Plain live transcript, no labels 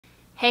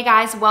Hey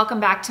guys, welcome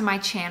back to my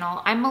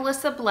channel. I'm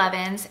Melissa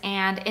Blevins,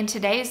 and in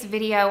today's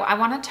video, I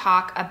want to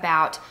talk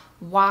about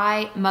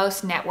why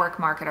most network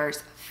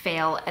marketers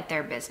fail at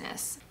their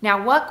business.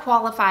 Now, what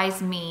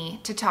qualifies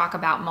me to talk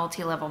about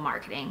multi-level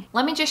marketing?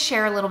 Let me just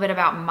share a little bit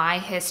about my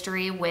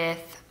history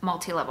with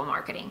multi-level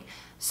marketing.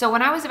 So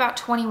when I was about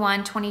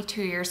 21,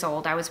 22 years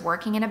old, I was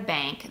working in a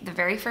bank, the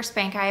very first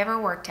bank I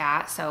ever worked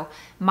at. So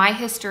my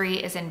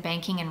history is in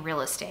banking and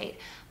real estate.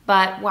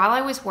 But while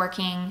I was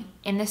working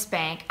in this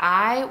bank,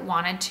 I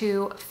wanted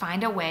to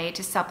find a way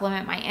to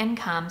supplement my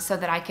income so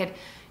that I could,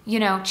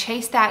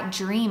 chase that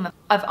dream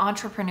of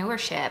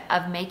entrepreneurship,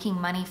 of making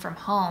money from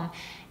home.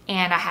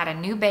 And I had a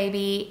new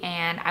baby,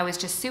 and I was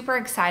just super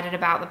excited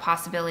about the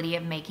possibility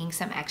of making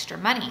some extra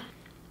money.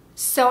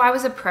 So I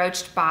was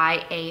approached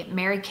by a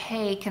Mary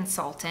Kay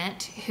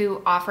consultant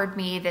who offered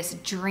me this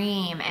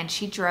dream, and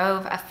she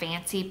drove a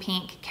fancy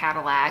pink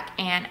Cadillac,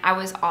 and I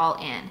was all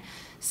in.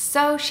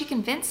 So she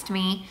convinced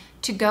me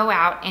to go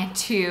out and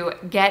to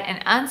get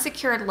an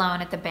unsecured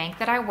loan at the bank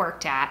that I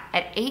worked at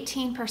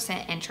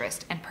 18%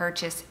 interest and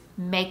purchase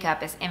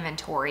makeup as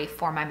inventory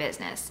for my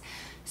business.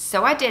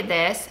 So I did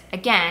this.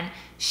 Again,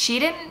 she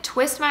didn't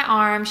twist my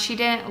arm. She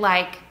didn't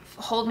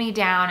hold me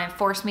down and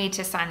force me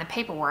to sign the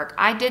paperwork.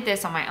 I did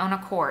this on my own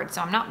accord,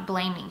 so I'm not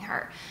blaming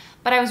her.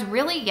 But I was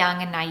really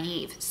young and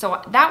naive.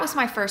 So that was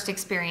my first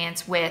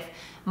experience with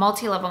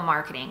multi-level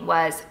marketing,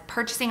 was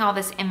purchasing all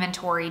this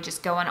inventory,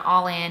 just going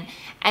all in.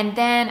 And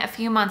then a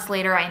few months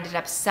later, I ended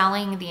up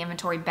selling the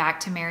inventory back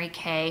to Mary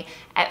Kay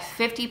at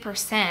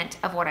 50%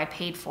 of what I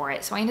paid for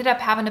it. So I ended up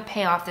having to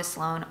pay off this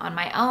loan on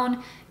my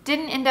own,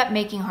 didn't end up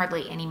making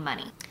hardly any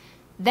money.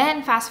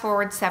 Then fast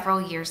forward several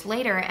years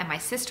later, and my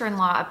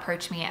sister-in-law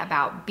approached me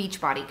about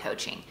Beachbody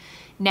coaching.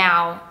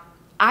 Now,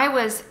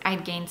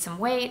 I'd gained some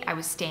weight. I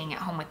was staying at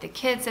home with the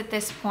kids at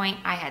this point.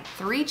 I had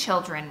 3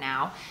 children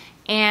now.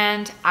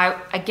 And I,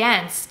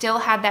 again, still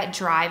had that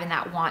drive and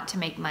that want to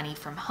make money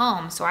from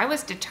home. So I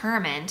was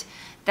determined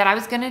that I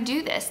was going to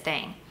do this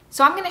thing.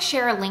 So I'm going to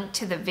share a link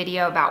to the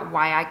video about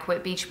why I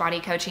quit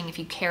Beachbody coaching if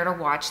you care to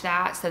watch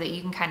that, so that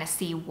you can kind of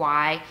see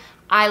why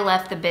I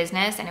left the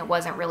business and it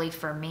wasn't really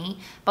for me.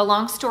 But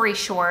long story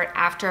short,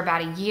 after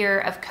about a year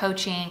of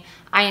coaching,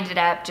 I ended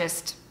up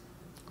just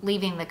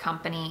leaving the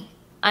company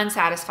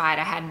unsatisfied.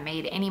 I hadn't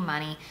made any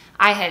money.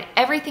 I had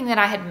everything that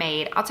I had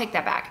made, I'll take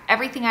that back.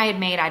 Everything I had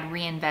made, I'd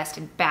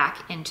reinvested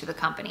back into the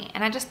company.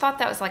 And I just thought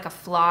that was like a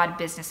flawed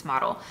business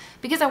model,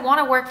 because I want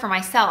to work for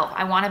myself.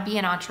 I want to be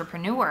an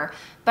entrepreneur,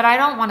 but I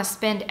don't want to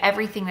spend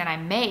everything that I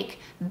make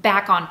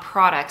back on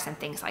products and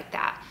things like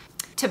that,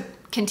 to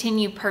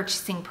continue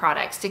purchasing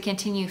products, to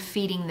continue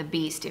feeding the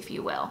beast, if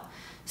you will.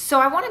 So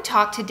I want to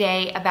talk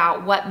today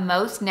about what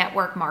most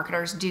network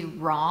marketers do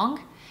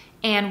wrong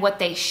and what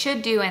they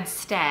should do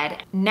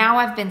instead. Now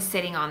I've been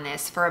sitting on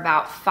this for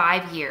about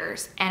 5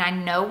 years, and I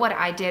know what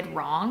I did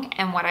wrong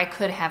and what I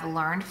could have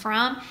learned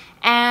from,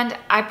 and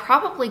I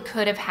probably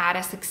could have had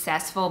a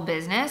successful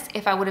business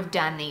if I would have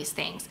done these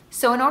things.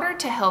 So in order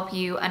to help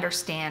you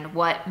understand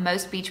what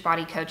most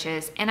Beachbody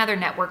coaches and other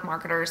network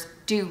marketers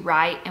do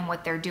right and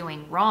what they're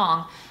doing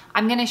wrong,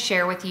 I'm going to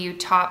share with you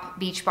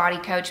top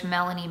Beachbody coach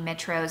Melanie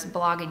Mitro's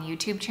blog and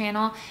YouTube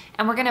channel,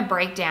 and we're going to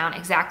break down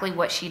exactly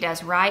what she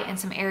does right and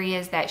some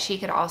areas that she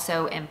could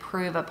also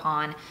improve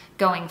upon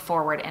going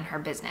forward in her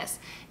business.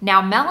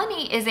 Now,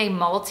 Melanie is a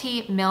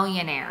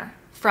multi-millionaire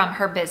from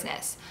her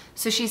business,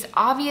 so she's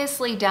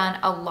obviously done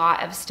a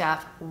lot of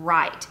stuff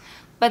right.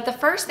 But the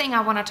first thing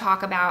I want to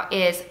talk about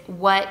is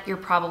what you're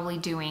probably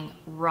doing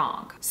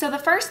wrong. So the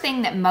first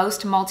thing that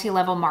most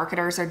multi-level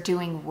marketers are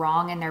doing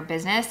wrong in their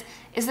business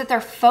is that they're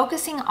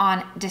focusing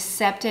on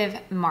deceptive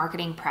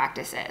marketing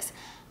practices.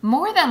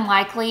 More than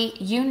likely,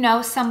 you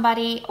know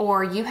somebody,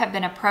 or you have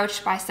been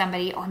approached by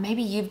somebody, or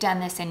maybe you've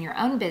done this in your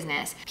own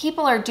business.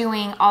 People are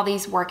doing all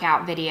these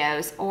workout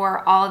videos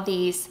or all of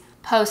these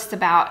posts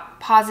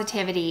about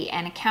positivity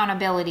and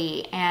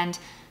accountability and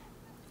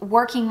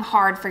working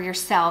hard for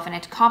yourself and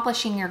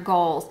accomplishing your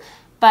goals,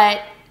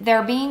 but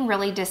they're being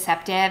really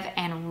deceptive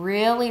and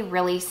really,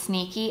 really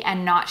sneaky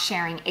and not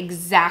sharing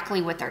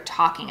exactly what they're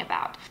talking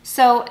about.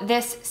 So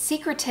this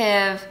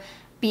secretive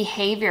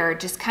behavior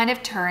just kind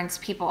of turns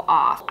people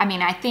off. I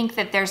mean, I think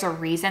that there's a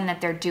reason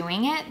that they're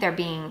doing it. They're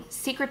being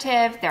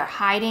secretive, they're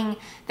hiding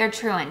their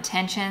true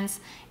intentions,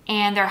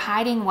 and they're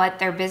hiding what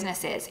their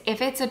business is.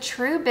 If it's a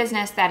true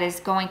business that is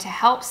going to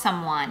help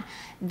someone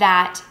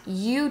that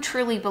you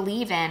truly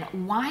believe in,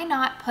 why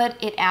not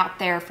put it out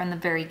there from the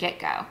very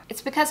get-go?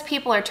 It's because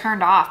people are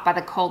turned off by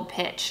the cold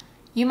pitch.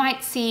 You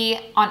might see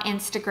on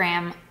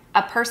Instagram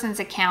a person's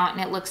account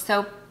and it looks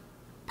so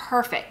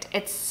perfect.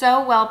 It's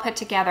so well put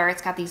together.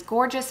 It's got these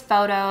gorgeous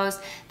photos.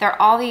 They're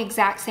all the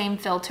exact same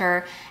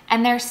filter.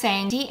 And they're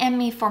saying, DM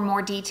me for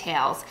more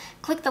details.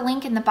 Click the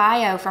link in the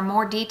bio for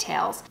more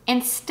details.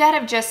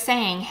 Instead of just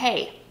saying,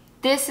 hey,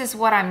 this is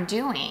what I'm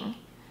doing.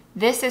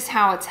 This is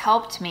how it's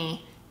helped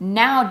me.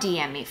 Now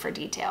DM me for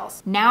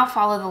details. Now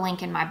follow the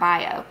link in my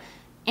bio.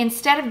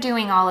 Instead of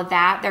doing all of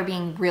that, they're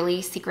being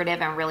really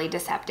secretive and really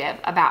deceptive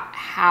about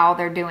how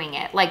they're doing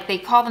it. Like they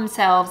call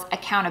themselves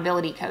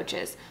accountability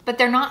coaches, but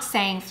they're not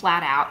saying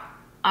flat out,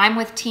 I'm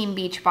with Team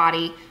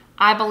Beachbody,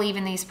 I believe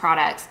in these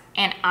products,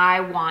 and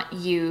I want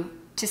you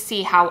to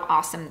see how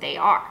awesome they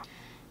are.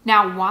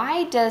 Now,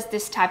 why does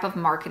this type of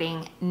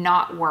marketing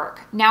not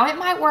work? Now, it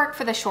might work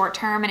for the short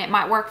term and it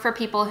might work for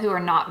people who are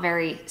not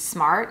very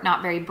smart,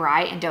 not very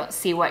bright, and don't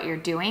see what you're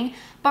doing.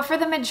 But for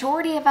the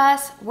majority of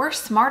us, we're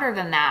smarter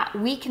than that.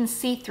 We can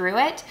see through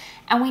it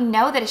and we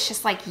know that it's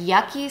just like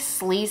yucky,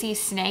 sleazy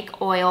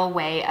snake oil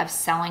way of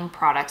selling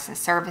products and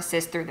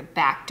services through the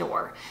back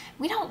door.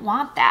 We don't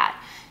want that.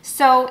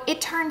 So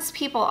it turns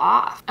people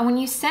off. And when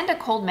you send a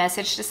cold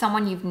message to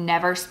someone you've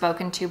never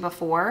spoken to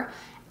before,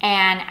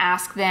 and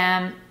ask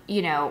them,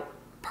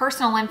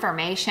 personal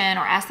information,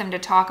 or ask them to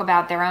talk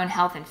about their own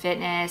health and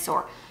fitness,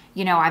 or,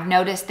 I've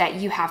noticed that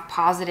you have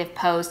positive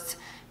posts.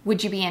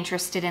 Would you be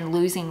interested in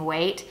losing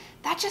weight?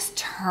 That just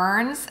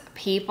turns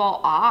people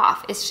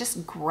off. It's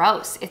just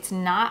gross. It's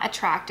not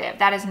attractive.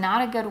 That is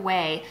not a good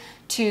way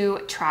to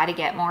try to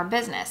get more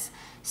business.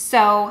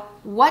 So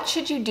what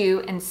should you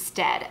do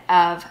instead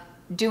of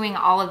doing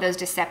all of those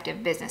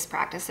deceptive business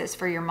practices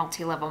for your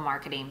multi-level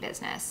marketing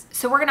business?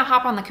 So we're gonna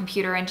hop on the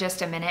computer in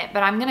just a minute,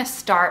 but I'm gonna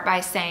start by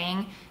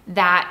saying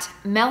that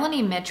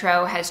Melanie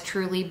Mitro has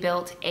truly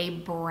built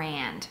a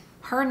brand.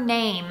 Her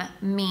name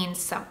means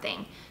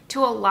something to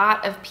a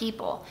lot of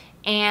people,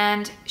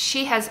 and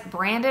she has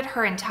branded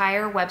her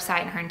entire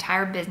website and her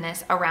entire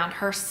business around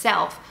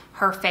herself,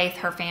 her faith,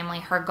 her family,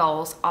 her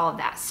goals, all of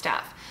that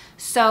stuff.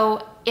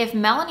 So if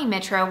Melanie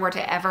Mitro were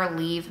to ever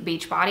leave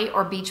Beachbody,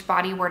 or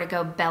Beachbody were to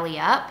go belly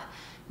up,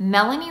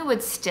 Melanie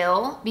would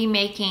still be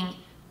making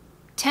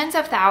tens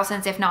of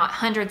thousands, if not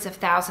hundreds of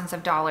thousands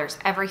of dollars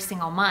every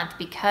single month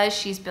because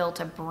she's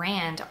built a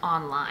brand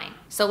online.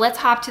 So let's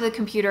hop to the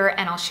computer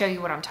and I'll show you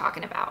what I'm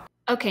talking about.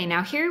 Okay,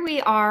 now here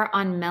we are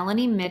on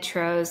Melanie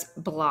Mitro's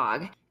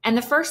blog. And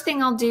the first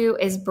thing I'll do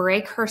is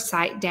break her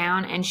site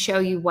down and show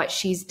you what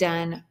she's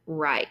done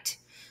right.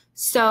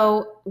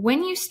 So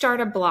when you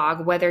start a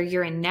blog, whether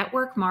you're in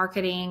network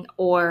marketing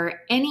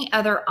or any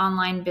other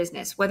online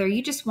business, whether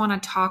you just want to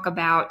talk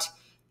about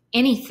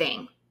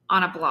anything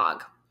on a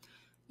blog,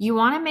 you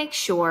want to make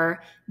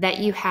sure that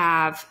you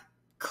have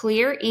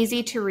clear,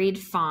 easy to read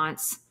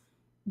fonts,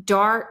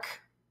 dark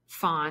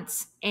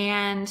fonts,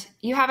 and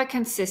you have a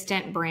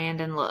consistent brand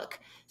and look.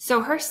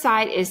 So her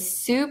site is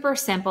super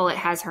simple. It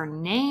has her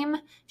name.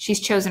 She's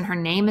chosen her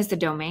name as the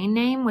domain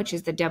name, which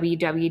is the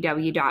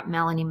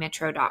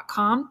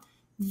www.melaniemitro.com.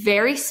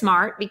 Very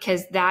smart,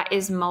 because that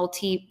is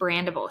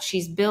multi-brandable.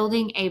 She's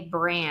building a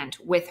brand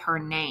with her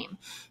name.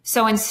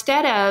 So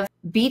instead of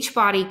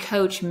Beachbody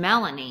Coach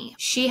Melanie,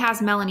 she has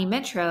Melanie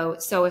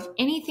Mitro. So if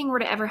anything were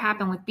to ever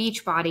happen with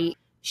Beachbody,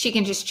 she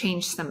can just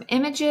change some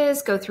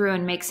images, go through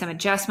and make some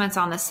adjustments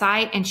on the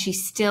site, and she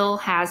still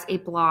has a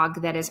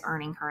blog that is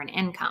earning her an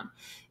income.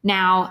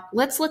 Now,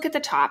 let's look at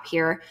the top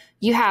here.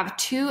 You have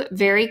two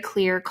very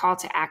clear call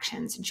to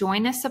actions: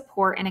 join a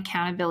support and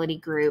accountability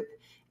group,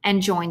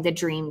 and join the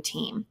dream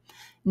team.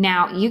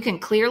 Now, you can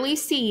clearly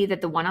see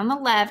that the one on the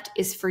left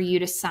is for you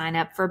to sign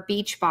up for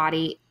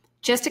Beachbody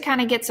just to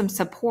kind of get some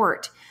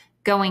support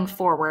going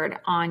forward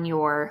on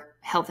your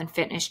health and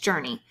fitness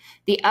journey.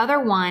 The other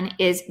one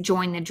is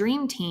join the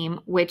dream team,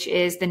 which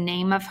is the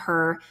name of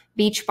her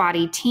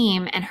Beachbody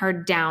team and her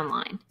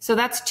downline. So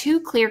that's two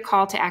clear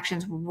call to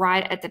actions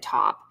right at the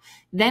top.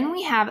 Then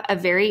we have a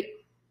very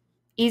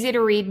easy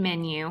to read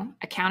menu: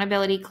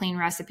 accountability, clean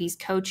recipes,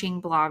 coaching,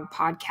 blog,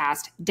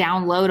 podcast,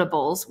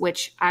 downloadables,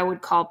 which I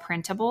would call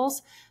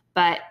printables,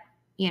 but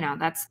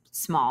that's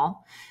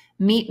small.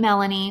 Meet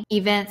Melanie,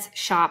 events,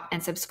 shop,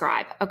 and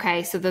subscribe.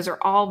 Okay, so those are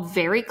all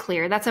very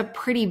clear. That's a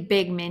pretty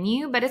big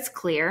menu, but it's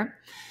clear.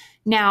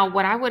 Now,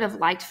 what I would have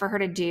liked for her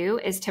to do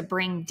is to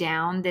bring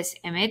down this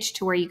image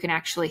to where you can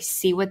actually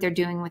see what they're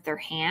doing with their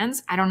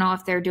hands. I don't know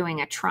if they're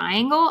doing a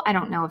triangle. I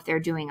don't know if they're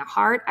doing a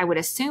heart. I would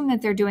assume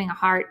that they're doing a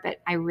heart,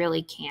 but I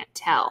really can't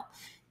tell.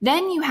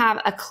 Then you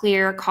have a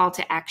clear call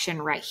to action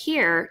right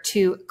here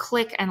to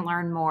click and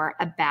learn more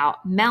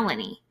about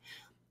Melanie.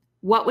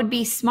 What would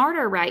be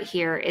smarter right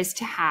here is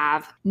to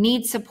have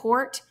need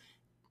support,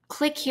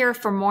 click here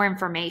for more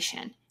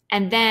information,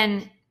 and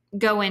then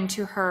go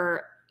into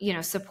her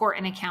support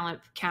and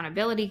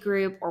accountability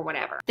group or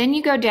whatever. Then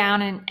you go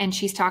down and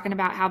she's talking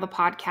about how the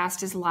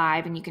podcast is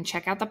live and you can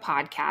check out the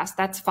podcast.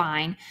 That's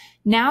fine.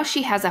 Now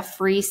she has a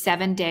free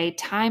 7-day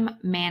time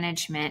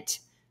management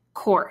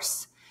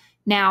course.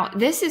 Now,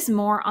 this is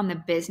more on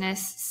the business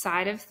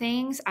side of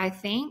things, I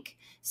think.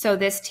 So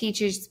this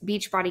teaches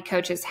Beachbody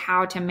coaches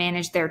how to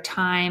manage their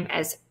time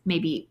as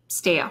maybe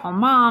stay-at-home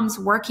moms,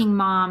 working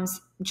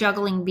moms,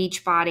 juggling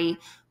Beachbody,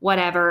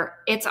 whatever.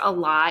 It's a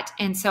lot.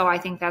 And so I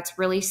think that's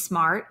really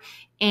smart.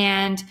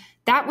 And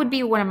that would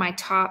be one of my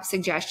top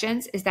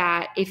suggestions, is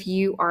that if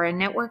you are a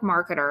network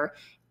marketer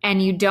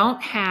and you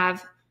don't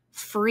have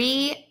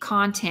free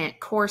content,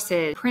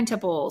 courses,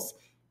 printables,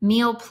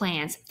 meal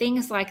plans,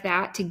 things like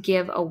that to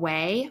give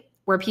away,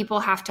 where people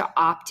have to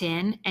opt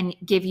in and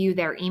give you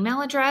their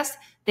email address,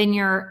 then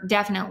you're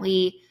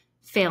definitely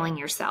failing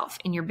yourself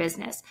in your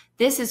business.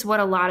 This is what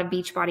a lot of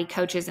Beachbody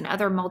coaches and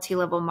other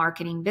multi-level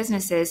marketing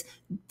businesses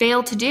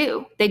fail to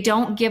do. They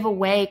don't give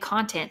away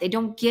content. They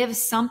don't give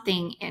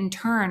something in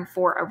turn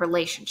for a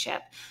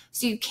relationship.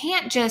 So you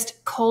can't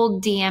just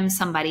cold DM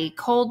somebody,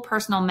 cold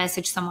personal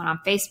message someone on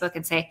Facebook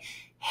and say,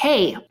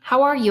 hey,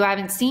 how are you? I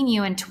haven't seen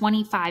you in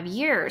 25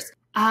 years.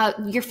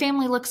 Your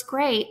family looks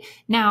great.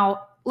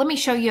 Now, let me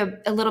show you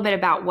a little bit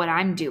about what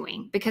I'm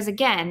doing, because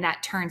again,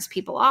 that turns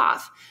people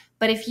off.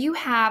 But if you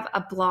have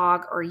a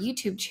blog or a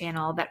YouTube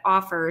channel that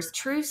offers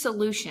true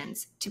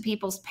solutions to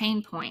people's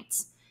pain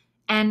points,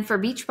 and for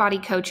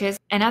Beachbody coaches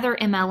and other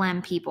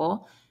MLM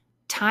people,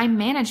 time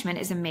management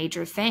is a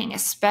major thing,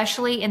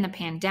 especially in the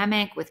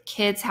pandemic with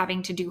kids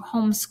having to do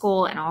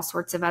homeschool and all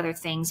sorts of other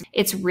things.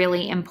 It's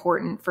really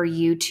important for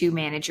you to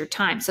manage your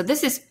time. So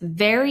this is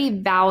very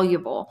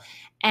valuable.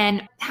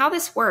 And how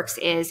this works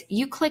is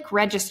you click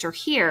register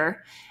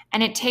here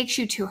and it takes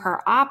you to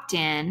her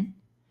opt-in,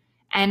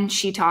 and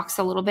she talks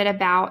a little bit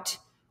about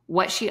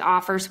what she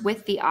offers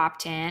with the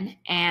opt-in,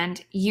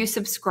 and you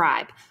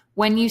subscribe.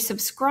 When you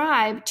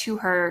subscribe to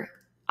her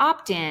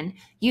opt-in,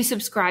 you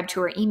subscribe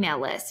to her email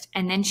list,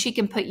 and then she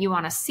can put you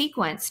on a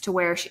sequence to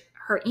where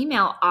her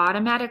email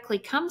automatically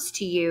comes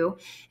to you,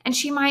 and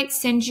she might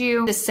send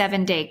you the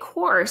 7-day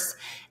course.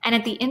 And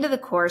at the end of the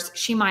course,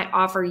 she might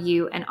offer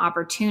you an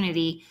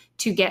opportunity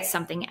to get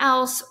something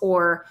else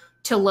or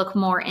to look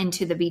more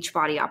into the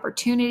Beachbody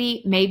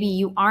opportunity. Maybe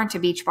you aren't a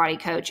Beachbody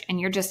coach and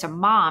you're just a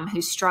mom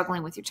who's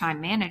struggling with your time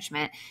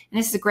management. And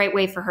this is a great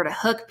way for her to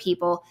hook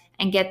people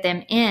and get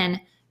them in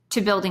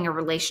to building a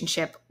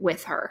relationship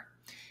with her.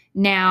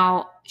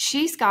 Now,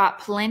 she's got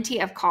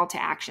plenty of call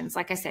to actions.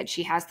 Like I said,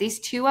 she has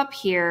these 2 up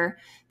here.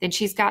 Then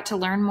she's got to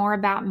learn more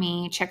about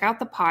me. Check out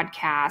the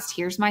podcast.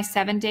 Here's my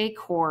 7-day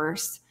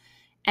course.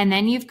 And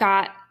then you've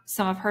got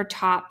some of her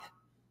top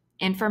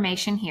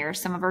information here,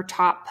 some of her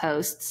top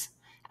posts.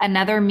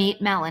 Another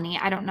Meet Melanie.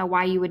 I don't know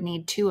why you would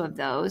need 2 of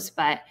those,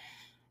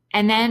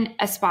 and then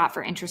a spot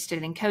for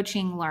interested in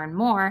coaching, learn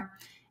more,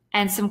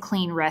 and some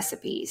clean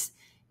recipes.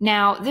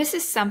 Now, this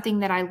is something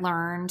that I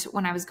learned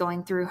when I was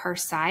going through her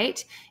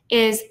site,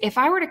 is if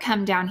I were to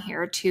come down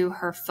here to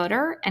her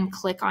footer and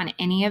click on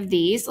any of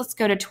these, let's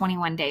go to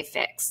 21-day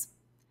fix,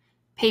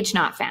 page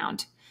not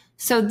found.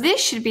 So this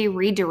should be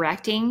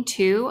redirecting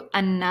to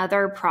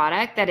another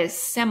product that is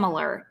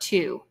similar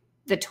to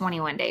the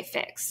 21-day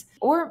fix,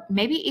 or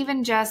maybe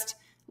even just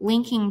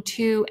linking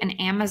to an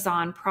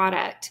Amazon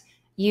product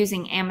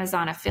using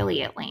Amazon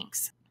affiliate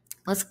links.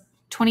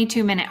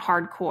 22-minute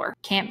hardcore,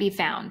 can't be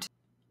found.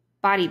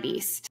 Body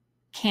Beast,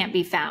 can't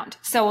be found.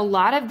 So a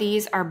lot of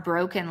these are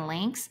broken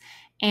links,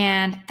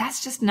 and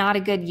that's just not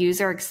a good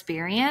user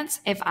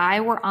experience. If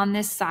I were on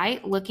this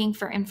site looking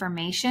for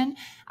information,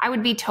 I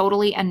would be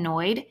totally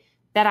annoyed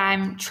that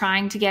I'm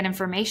trying to get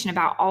information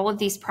about all of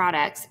these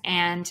products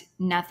and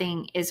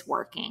nothing is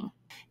working.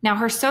 Now,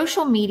 her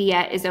social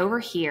media is over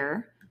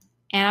here,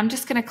 and I'm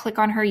just going to click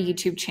on her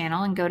YouTube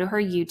channel and go to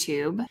her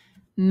YouTube.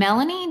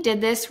 Melanie did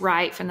this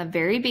right from the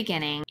very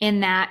beginning in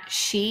that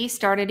she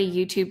started a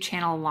YouTube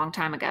channel a long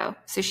time ago.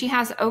 So she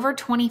has over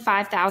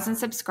 25,000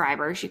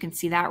 subscribers. You can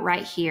see that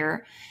right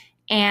here.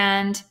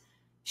 And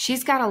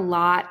she's got a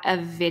lot of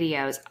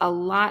videos.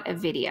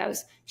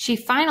 She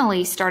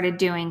finally started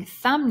doing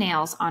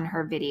thumbnails on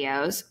her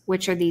videos,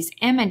 which are these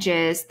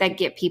images that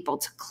get people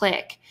to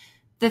click.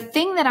 The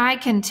thing that I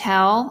can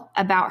tell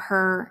about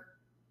her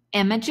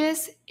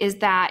images is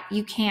that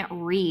you can't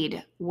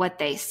read what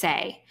they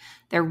say.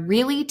 They're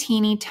really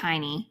teeny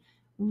tiny,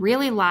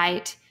 really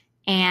light,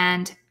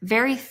 and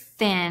very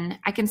thin.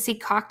 I can see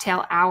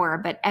cocktail hour,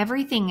 but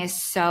everything is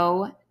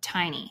so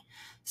tiny.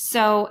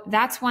 So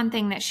that's one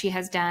thing that she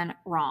has done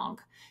wrong.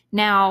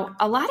 Now,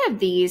 a lot of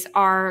these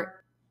are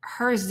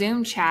her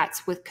Zoom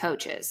chats with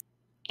coaches,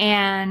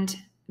 and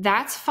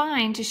that's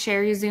fine to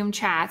share your Zoom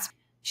chats.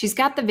 She's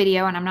got the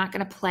video, and I'm not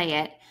going to play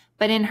it,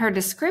 but in her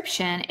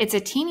description, it's a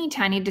teeny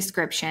tiny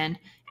description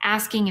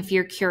asking if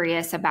you're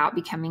curious about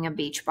becoming a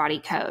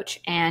Beachbody coach,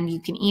 and you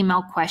can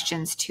email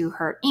questions to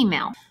her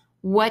email.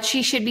 What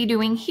she should be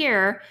doing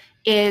here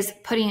is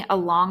putting a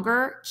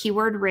longer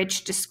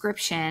keyword-rich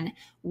description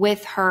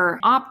with her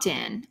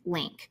opt-in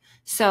link.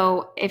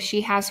 So if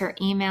she has her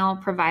email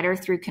provider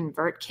through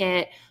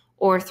ConvertKit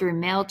or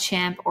through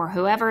MailChimp or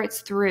whoever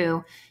it's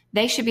through,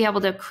 they should be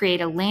able to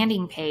create a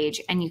landing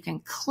page, and you can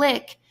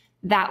click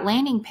that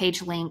landing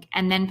page link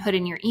and then put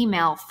in your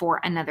email for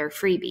another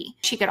freebie.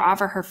 She could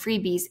offer her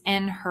freebies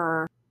in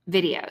her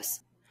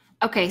videos.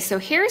 Okay, so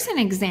here's an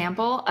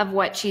example of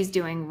what she's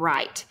doing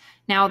right.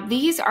 Now,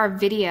 these are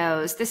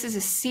videos. This is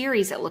a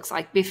series, it looks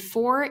like,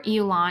 before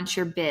you launch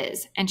your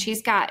biz. And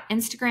she's got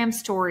Instagram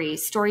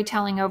stories,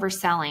 storytelling over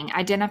selling,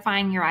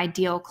 identifying your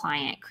ideal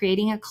client,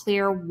 creating a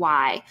clear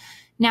why.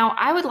 Now,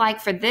 I would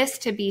like for this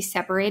to be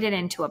separated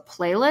into a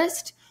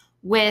playlist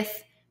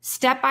with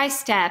step by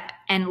step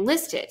and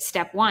list it.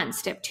 Step 1,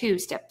 step 2,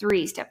 step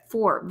 3, step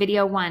 4,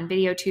 video 1,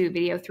 video 2,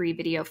 video 3,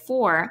 video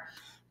 4,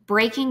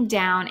 breaking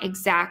down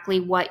exactly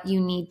what you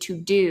need to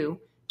do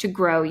to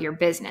grow your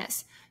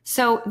business.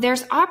 So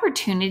there's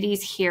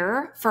opportunities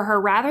here for her.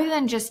 Rather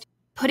than just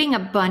putting a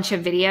bunch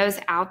of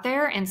videos out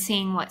there and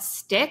seeing what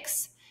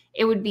sticks,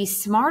 it would be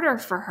smarter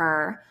for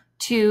her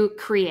to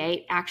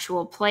create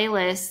actual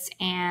playlists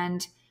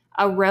and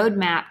a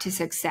roadmap to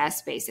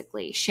success,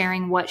 basically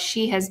sharing what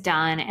she has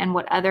done and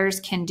what others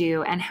can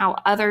do and how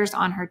others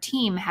on her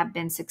team have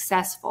been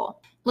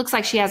successful. Looks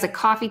like she has a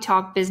Coffee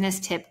Talk Business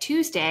Tip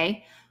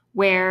Tuesday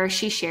where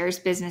she shares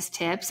business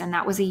tips, and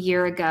that was a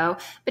year ago,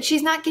 but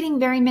she's not getting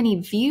very many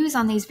views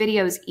on these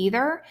videos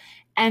either.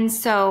 And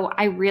so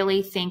I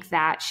really think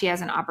that she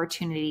has an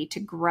opportunity to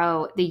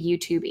grow the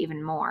YouTube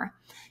even more.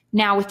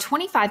 Now, with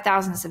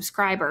 25,000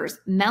 subscribers,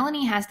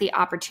 Melanie has the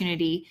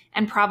opportunity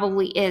and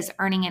probably is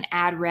earning an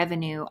ad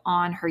revenue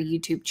on her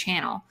YouTube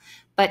channel,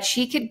 but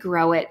she could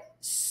grow it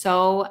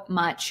so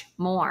much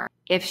more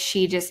if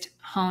she just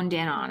honed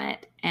in on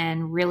it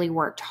and really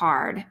worked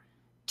hard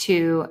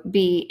to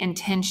be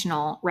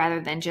intentional rather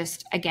than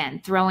just,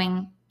 again,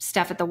 throwing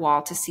stuff at the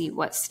wall to see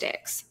what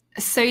sticks.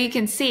 So you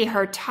can see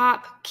her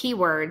top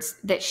keywords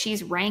that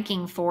she's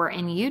ranking for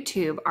in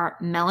YouTube are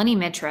Melanie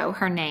Mitro,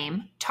 her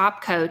name,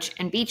 top coach,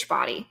 and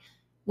Beachbody,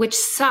 which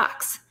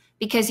sucks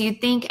because you'd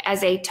think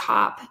as a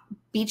top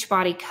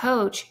Beachbody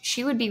coach,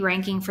 she would be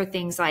ranking for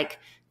things like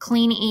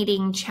clean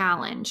eating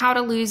challenge, how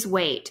to lose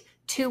weight,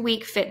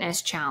 2-week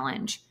fitness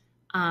challenge,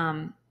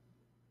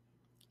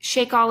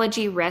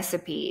 Shakeology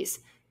recipes,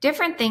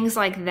 different things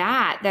like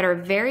that that are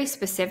very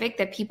specific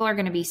that people are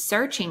going to be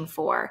searching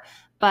for.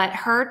 But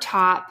her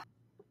top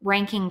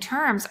ranking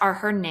terms are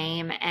her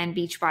name and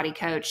Beachbody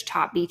Coach,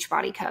 top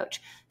Beachbody Coach.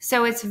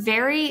 So it's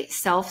very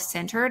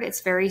self-centered.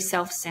 It's very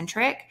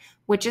self-centric,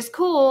 which is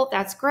cool.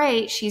 That's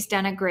great. She's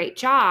done a great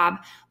job,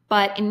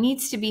 but it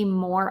needs to be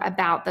more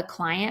about the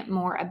client,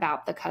 more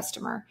about the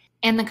customer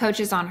and the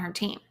coaches on her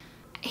team.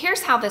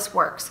 Here's how this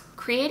works.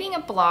 Creating a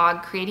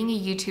blog, creating a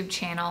YouTube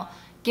channel,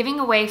 giving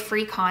away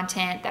free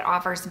content that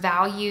offers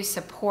value,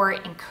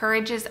 support,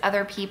 encourages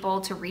other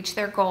people to reach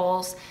their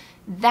goals,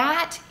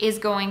 that is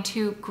going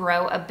to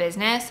grow a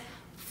business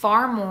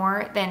far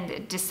more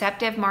than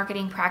deceptive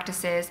marketing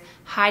practices,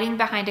 hiding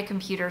behind a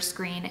computer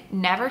screen,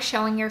 never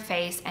showing your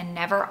face, and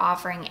never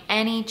offering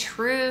any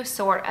true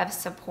sort of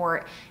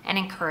support and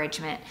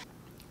encouragement.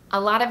 A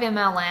lot of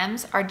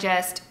MLMs are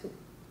just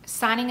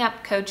signing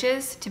up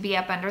coaches to be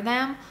up under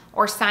them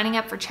or signing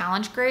up for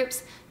challenge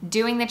groups,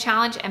 doing the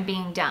challenge and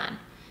being done,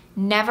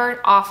 never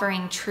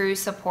offering true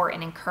support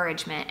and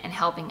encouragement and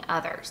helping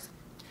others.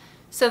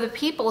 So the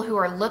people who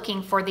are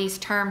looking for these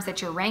terms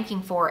that you're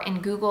ranking for in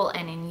Google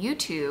and in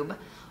YouTube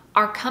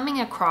are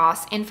coming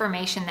across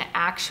information that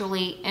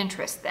actually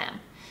interests them.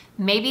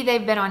 Maybe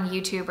they've been on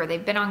YouTube or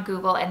they've been on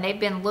Google and they've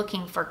been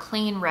looking for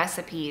clean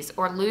recipes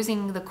or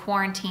losing the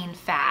quarantine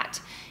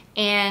fat,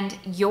 and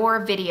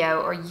your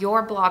video or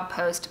your blog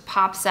post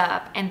pops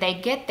up and they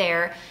get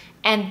there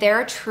and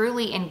they're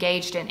truly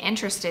engaged and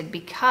interested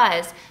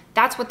because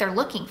that's what they're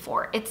looking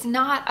for. It's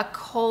not a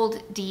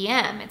cold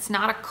DM. It's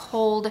not a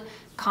cold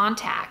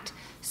contact.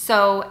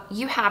 So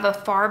you have a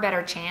far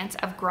better chance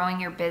of growing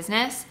your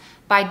business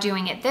by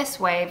doing it this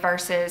way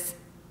versus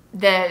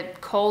the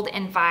cold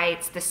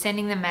invites, the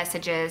sending the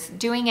messages,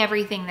 doing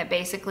everything that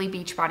basically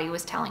Beachbody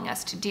was telling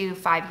us to do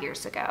 5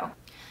 years ago.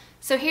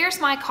 So here's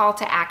my call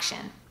to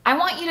action. I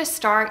want you to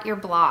start your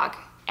blog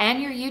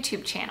and your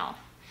YouTube channel.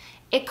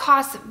 It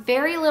costs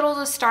very little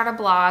to start a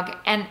blog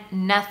and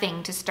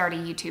nothing to start a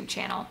YouTube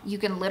channel. You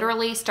can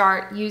literally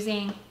start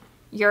using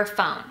your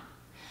phone.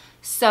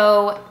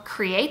 So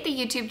create the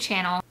YouTube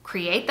channel,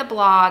 create the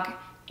blog,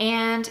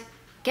 and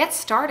get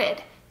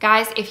started.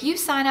 Guys, if you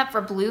sign up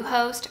for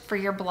Bluehost for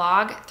your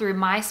blog through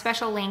my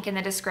special link in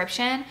the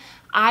description,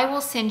 I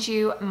will send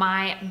you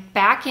my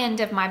back end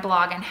of my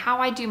blog and how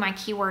I do my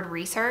keyword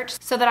research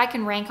so that I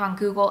can rank on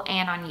Google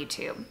and on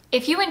YouTube.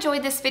 If you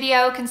enjoyed this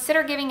video,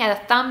 consider giving it a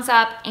thumbs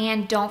up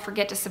and don't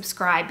forget to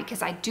subscribe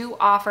because I do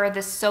offer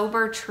the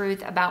sober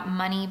truth about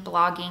money,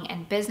 blogging,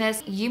 and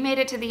business. You made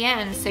it to the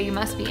end, so you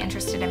must be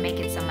interested in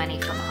making some money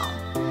from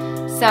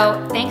home.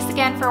 So thanks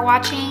again for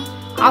watching.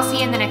 I'll see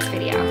you in the next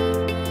video.